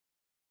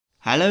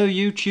Hello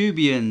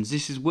YouTubians,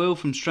 this is Will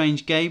from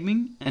Strange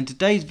Gaming, and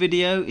today's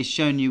video is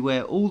showing you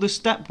where all the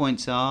stat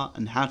points are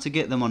and how to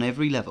get them on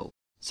every level.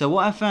 So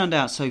what I've found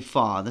out so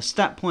far, the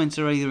stat points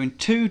are either in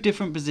two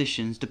different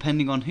positions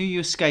depending on who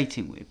you're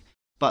skating with,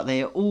 but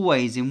they are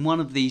always in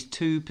one of these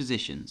two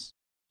positions.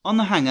 On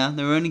the hanger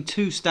there are only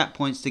two stat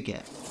points to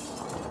get.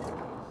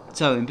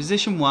 So in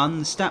position 1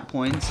 the stat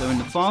points are in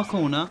the far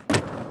corner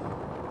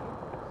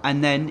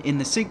and then in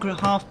the secret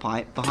half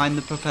pipe behind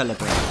the propeller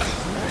blades.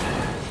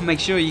 Make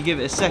sure you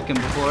give it a second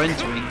before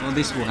entering or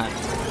this will happen.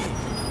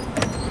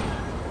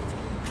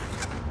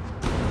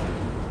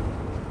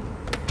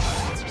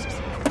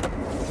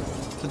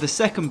 For the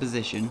second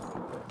position,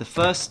 the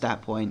first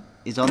stat point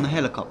is on the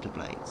helicopter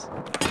blades.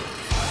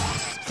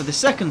 For the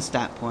second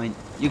stat point,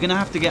 you're going to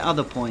have to get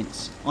other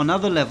points on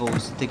other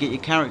levels to get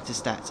your character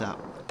stats up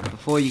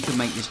before you can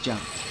make this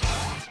jump.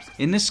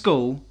 In this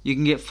school, you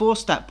can get 4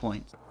 stat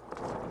points.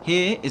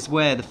 Here is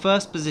where the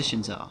first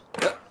positions are.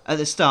 At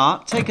the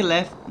start, take a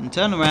left and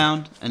turn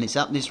around and it's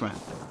up this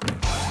ramp.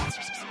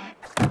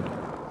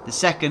 The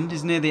second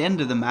is near the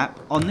end of the map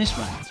on this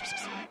ramp.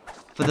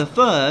 For the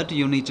third,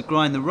 you'll need to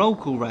grind the roll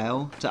call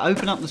rail to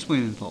open up the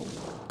swimming pool.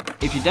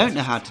 If you don't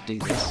know how to do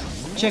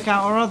this, check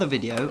out our other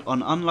video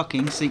on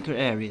unlocking secret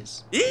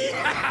areas.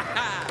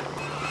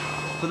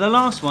 For the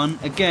last one,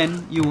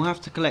 again, you will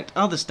have to collect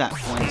other stat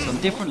points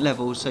on different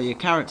levels so your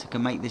character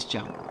can make this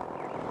jump.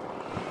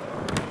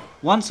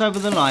 Once over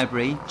the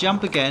library,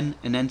 jump again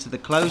and enter the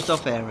closed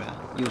off area.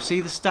 You'll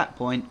see the stat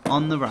point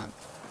on the ramp.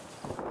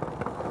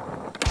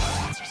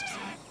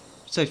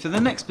 So for the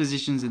next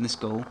positions in the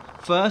school,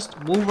 first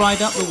wall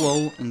ride up the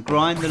wall and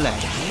grind the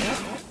ledge.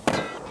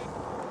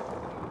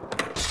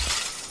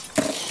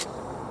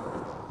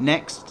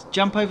 Next,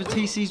 jump over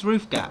TC's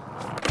roof gap.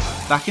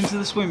 Back into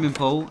the swimming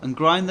pool and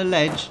grind the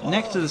ledge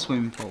next to the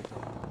swimming pool.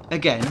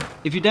 Again,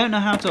 if you don't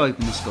know how to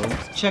open the school,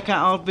 check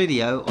out our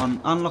video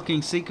on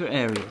unlocking secret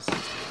areas.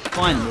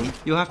 Finally,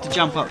 you'll have to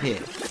jump up here.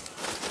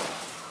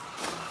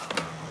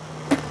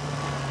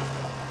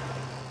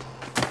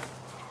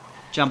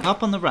 Jump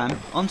up on the ramp,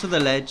 onto the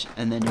ledge,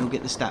 and then you'll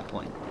get the stat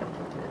point.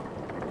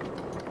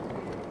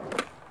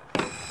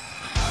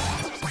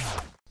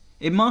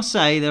 It must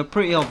say they're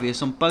pretty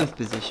obvious on both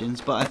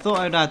positions, but I thought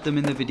I'd add them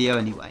in the video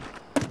anyway.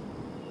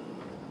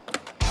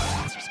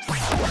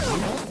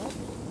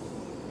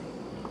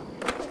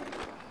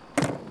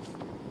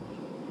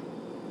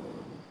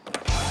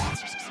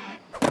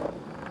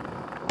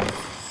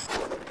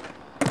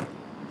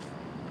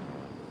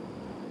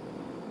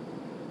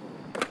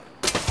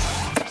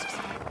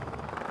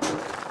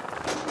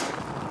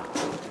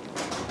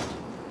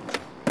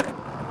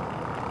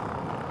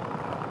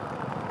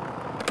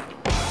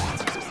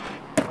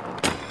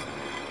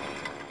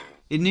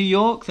 In New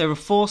York, there are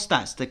 4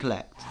 stats to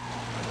collect.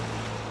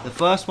 The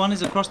first one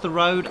is across the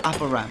road up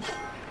a ramp.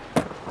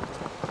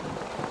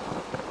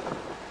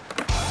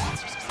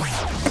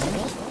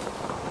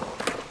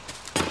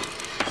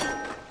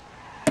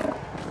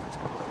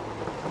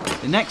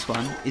 The next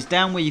one is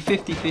down where you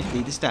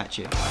 50-50 the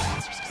statue.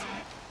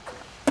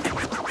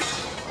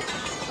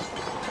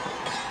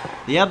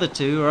 The other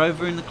 2 are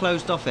over in the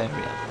closed off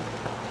area.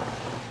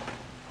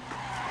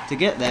 To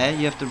get there,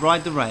 you have to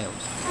ride the rails.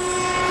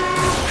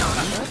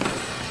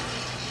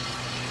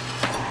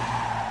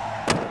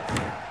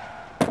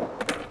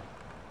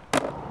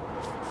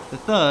 The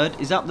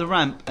third is up the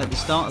ramp at the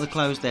start of the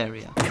closed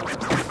area.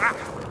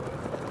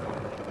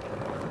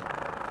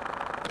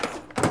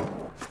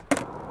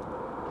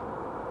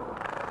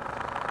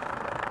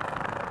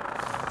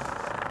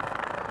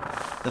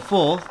 The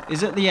fourth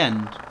is at the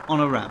end, on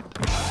a ramp.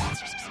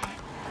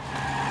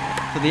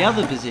 For the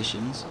other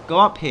positions, go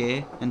up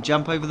here and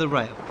jump over the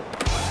rail.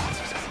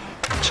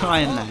 Try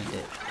and land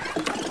it.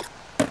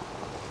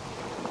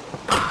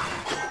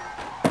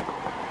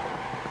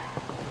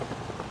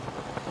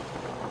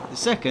 The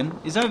second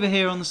is over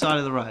here on the side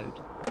of the road.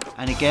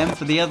 And again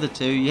for the other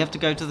 2 you have to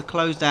go to the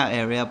closed out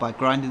area by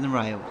grinding the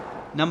rail.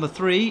 Number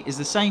 3 is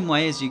the same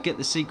way as you get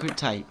the secret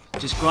tape,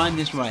 just grind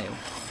this rail.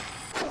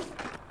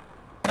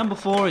 Number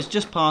 4 is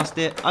just past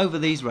it, over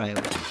these rails.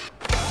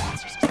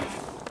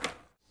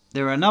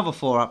 There are another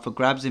 4 up for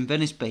grabs in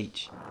Venice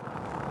Beach.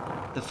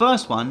 The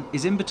first one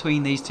is in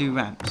between these 2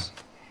 ramps.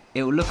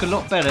 It will look a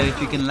lot better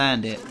if you can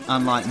land it,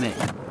 unlike me.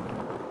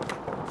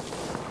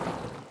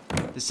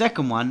 The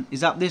second one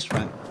is up this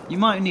ramp. You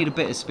might need a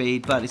bit of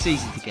speed, but it's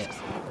easy to get.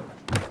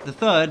 The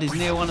third is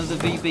near one of the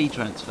VB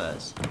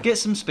transfers. Get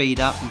some speed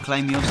up and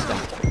claim your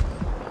stat.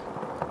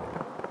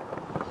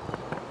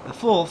 The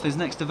fourth is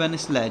next to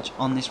Venice Ledge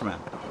on this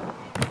ramp.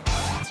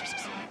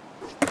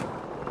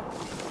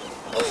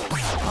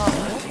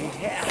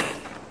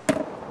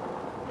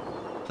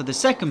 For the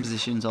second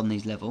positions on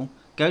these level,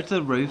 go to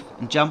the roof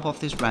and jump off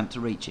this ramp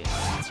to reach it.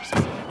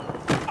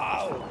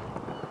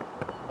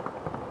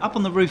 Up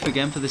on the roof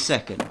again for the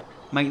second.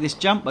 Make this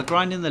jump by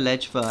grinding the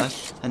ledge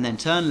first and then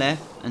turn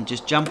left and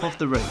just jump off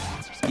the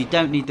roof. You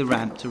don't need the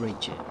ramp to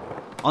reach it.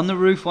 On the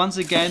roof once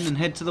again and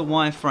head to the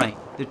wire frame.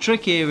 The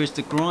trick here is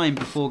to grind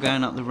before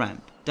going up the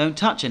ramp. Don't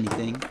touch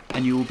anything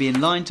and you will be in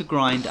line to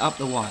grind up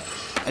the wire.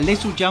 A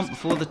little jump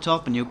before the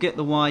top and you'll get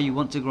the wire you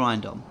want to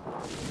grind on.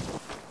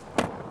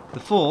 The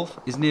fourth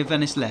is near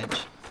Venice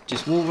Ledge.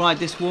 Just wall ride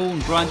this wall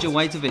and grind your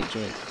way to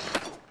victory.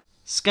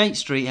 Skate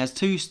Street has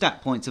 2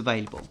 stat points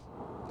available.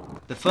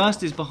 The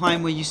first is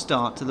behind where you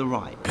start to the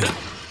right.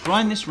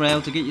 Grind this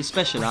rail to get your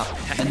special up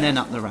and then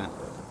up the ramp.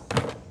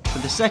 For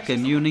the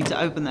second, you'll need to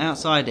open the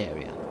outside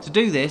area. To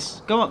do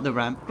this, go up the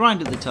ramp,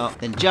 grind at the top,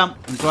 then jump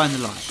and grind the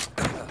line.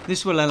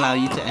 This will allow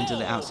you to enter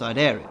the outside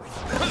area.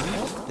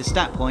 The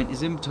stat point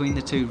is in between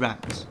the 2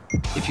 ramps.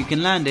 If you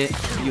can land it,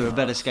 you're a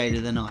better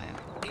skater than I am.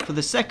 For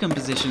the second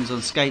positions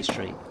on Skate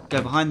Street,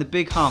 go behind the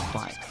big half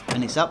pipe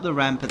and it's up the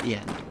ramp at the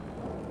end.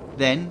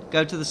 Then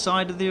go to the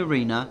side of the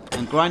arena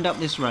and grind up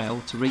this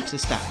rail to reach the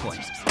stat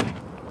point.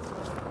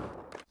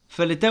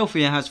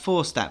 Philadelphia has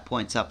 4 stat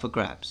points up for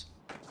grabs.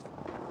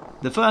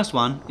 The first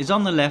one is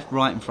on the left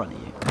right in front of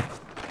you.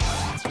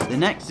 The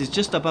next is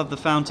just above the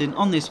fountain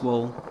on this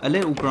wall, a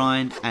little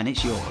grind and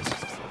it's yours.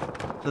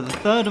 For the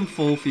third and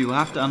fourth you will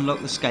have to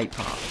unlock the skate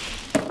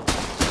path.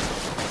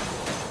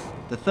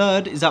 The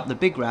third is up the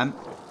big ramp.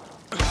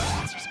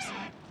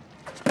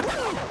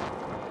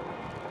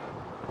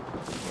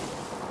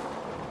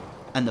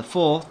 And the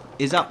fourth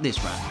is up this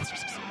ramp.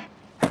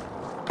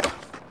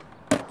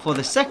 For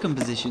the second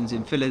positions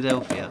in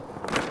Philadelphia,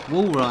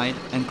 wall ride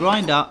and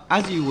grind up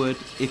as you would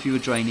if you were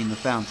draining the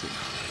fountain.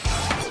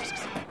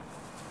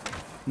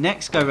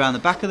 Next, go around the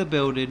back of the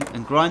building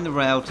and grind the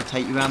rail to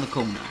take you around the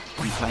corner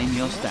and claim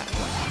your stat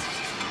point.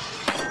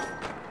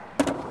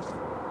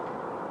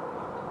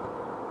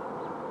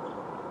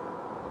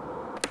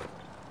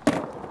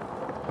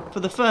 For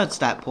the third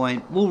stat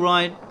point, wall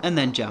ride and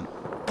then jump.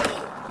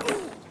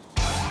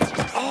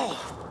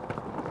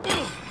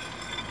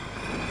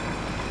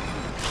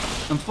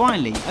 And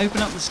finally,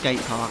 open up the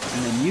skate park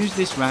and then use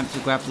this ramp to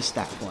grab the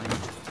stat point.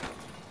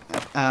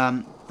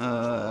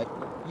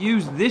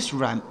 Use this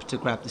ramp to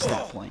grab the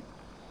stat point.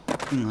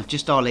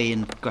 Just ollie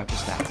and grab the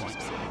stat point.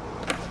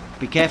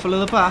 Be careful of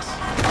the bus.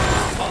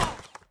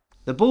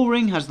 The ball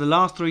ring has the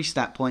last 3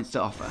 stat points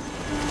to offer.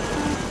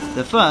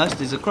 The first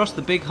is across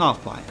the big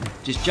half pipe.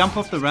 Just jump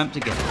off the ramp to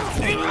get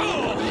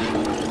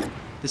it.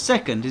 The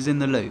second is in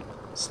the loop.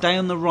 Stay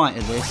on the right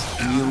of this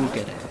and you will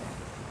get it.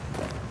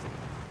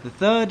 The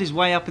third is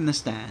way up in the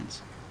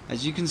stands.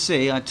 As you can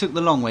see, I took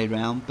the long way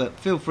round, but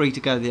feel free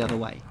to go the other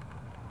way.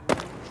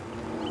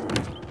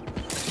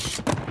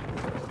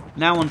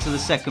 Now on to the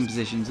second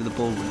positions of the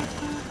ball ring.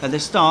 At the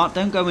start,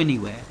 don't go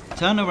anywhere.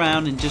 Turn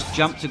around and just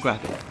jump to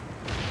grab it.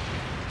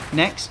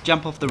 Next,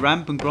 jump off the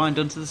ramp and grind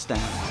onto the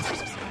stands.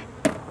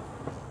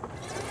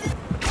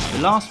 The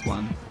last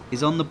one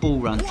is on the ball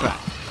run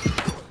track.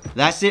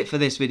 That's it for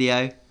this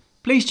video.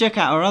 Please check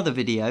out our other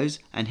videos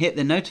and hit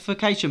the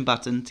notification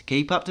button to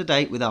keep up to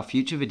date with our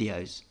future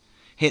videos.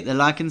 Hit the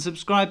like and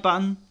subscribe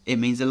button, it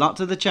means a lot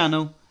to the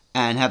channel,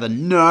 and have a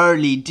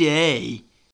gnarly day.